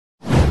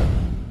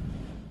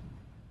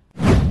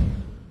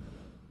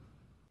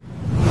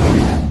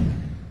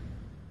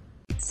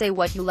Say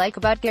what you like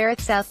about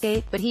Gareth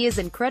Southgate, but he is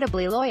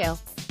incredibly loyal.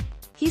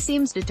 He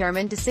seems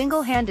determined to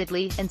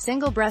single-handedly, and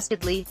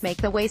single-breastedly, make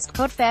the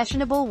waistcoat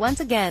fashionable once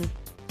again.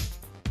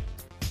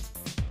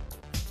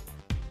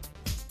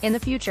 In the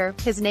future,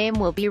 his name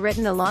will be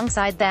written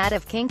alongside that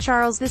of King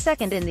Charles II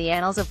in the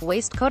annals of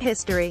waistcoat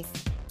history.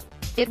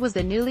 It was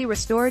the newly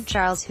restored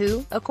Charles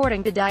who,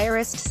 according to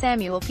diarist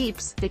Samuel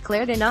Pepys,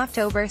 declared in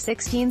October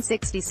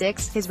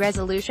 1666, his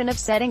resolution of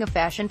setting a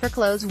fashion for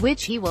clothes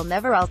which he will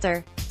never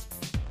alter.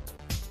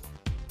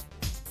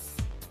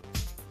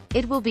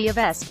 It will be a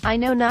vest, I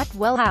know not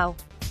well how.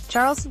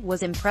 Charles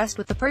was impressed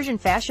with the Persian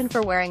fashion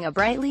for wearing a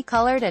brightly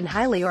colored and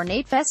highly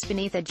ornate vest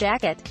beneath a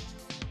jacket.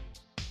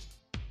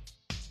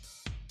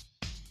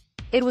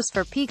 It was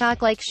for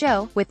peacock-like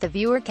show, with the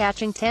viewer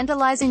catching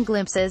tantalizing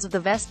glimpses of the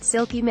vest's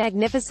silky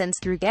magnificence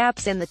through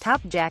gaps in the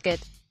top jacket.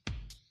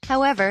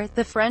 However,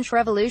 the French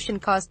Revolution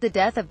caused the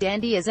death of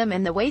dandyism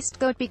and the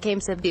waistcoat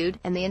became subdued,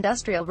 and the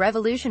Industrial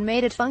Revolution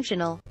made it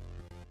functional.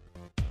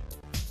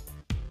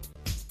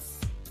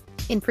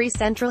 In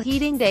pre-central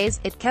heating days,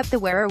 it kept the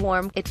wearer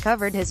warm, it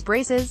covered his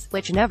braces,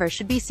 which never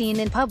should be seen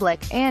in public,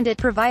 and it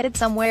provided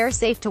somewhere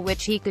safe to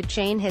which he could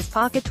chain his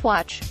pocket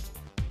watch.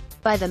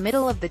 By the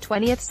middle of the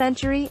 20th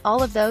century,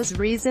 all of those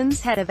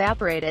reasons had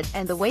evaporated,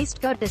 and the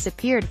waistcoat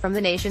disappeared from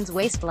the nation's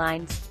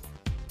waistlines.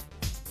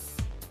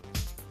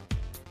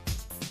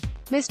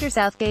 Mr.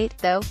 Southgate,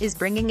 though, is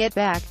bringing it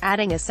back,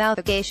 adding a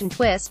Southgatian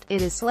twist.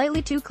 It is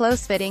slightly too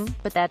close-fitting,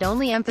 but that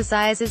only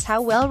emphasizes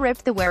how well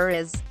ripped the wearer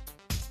is.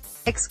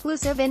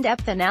 Exclusive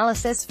in-depth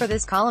analysis for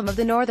this column of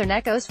the Northern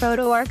Echo's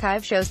photo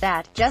archive shows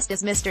that, just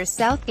as Mr.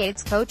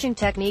 Southgate's coaching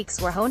techniques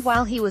were honed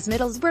while he was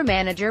Middlesbrough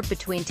manager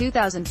between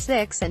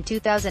 2006 and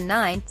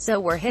 2009,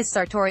 so were his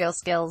sartorial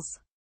skills.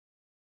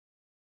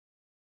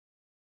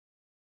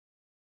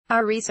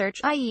 Our research,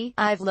 i.e.,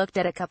 I've looked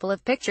at a couple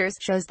of pictures,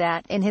 shows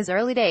that, in his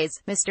early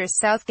days, Mr.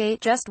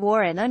 Southgate just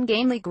wore an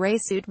ungainly grey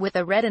suit with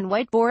a red and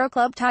white Boro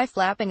Club tie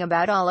flapping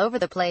about all over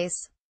the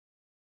place.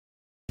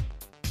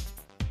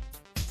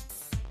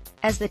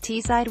 As the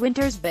Teesside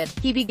winters bit,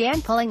 he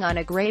began pulling on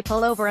a grey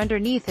pullover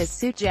underneath his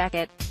suit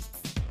jacket.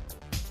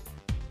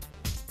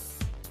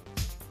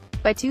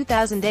 By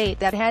 2008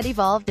 that had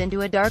evolved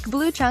into a dark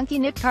blue chunky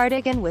knit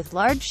cardigan with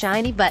large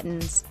shiny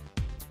buttons.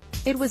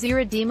 It was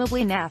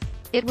irredeemably naff.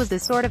 It was the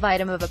sort of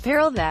item of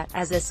apparel that,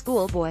 as a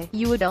schoolboy,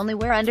 you would only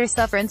wear under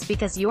sufferance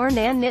because your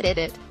nan knitted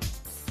it.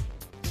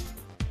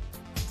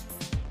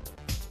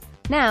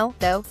 Now,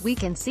 though, we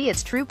can see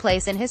its true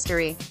place in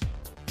history.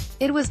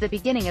 It was the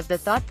beginning of the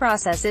thought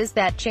processes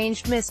that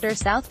changed Mr.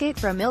 Southgate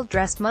from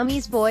ill-dressed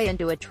mummy's boy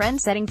into a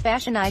trend-setting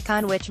fashion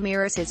icon which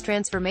mirrors his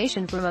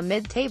transformation from a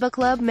mid-table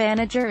club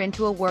manager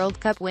into a World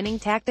Cup-winning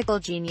tactical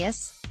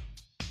genius.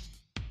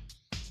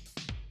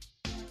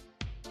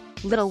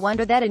 Little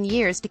wonder that in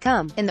years to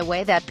come, in the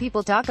way that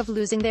people talk of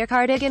losing their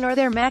cardigan or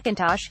their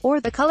Macintosh, or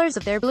the colors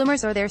of their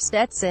bloomers or their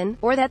Stetson,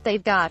 or that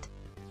they've got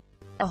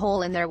a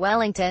hole in their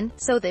Wellington,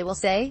 so they will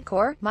say,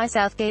 my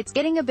Southgate's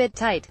getting a bit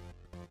tight.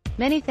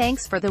 Many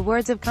thanks for the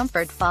words of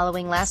comfort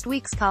following last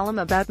week's column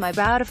about my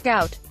bout of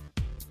gout.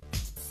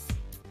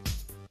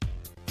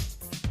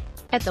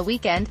 At the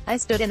weekend, I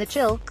stood in the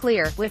chill,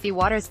 clear, whiffy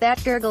waters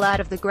that gurgle out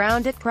of the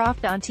ground at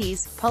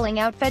Croft-on-Tees, pulling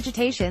out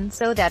vegetation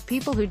so that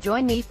people who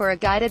join me for a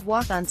guided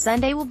walk on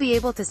Sunday will be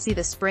able to see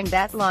the spring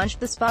that launched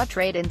the spa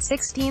trade in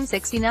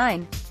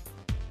 1669.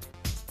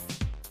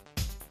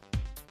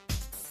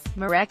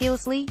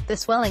 Miraculously, the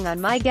swelling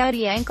on my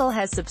gouty ankle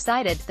has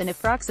subsided. The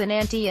naproxen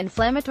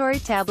anti-inflammatory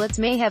tablets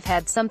may have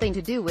had something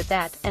to do with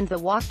that, and the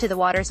walk to the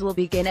waters will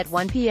begin at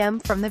 1 p.m.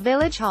 from the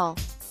village hall.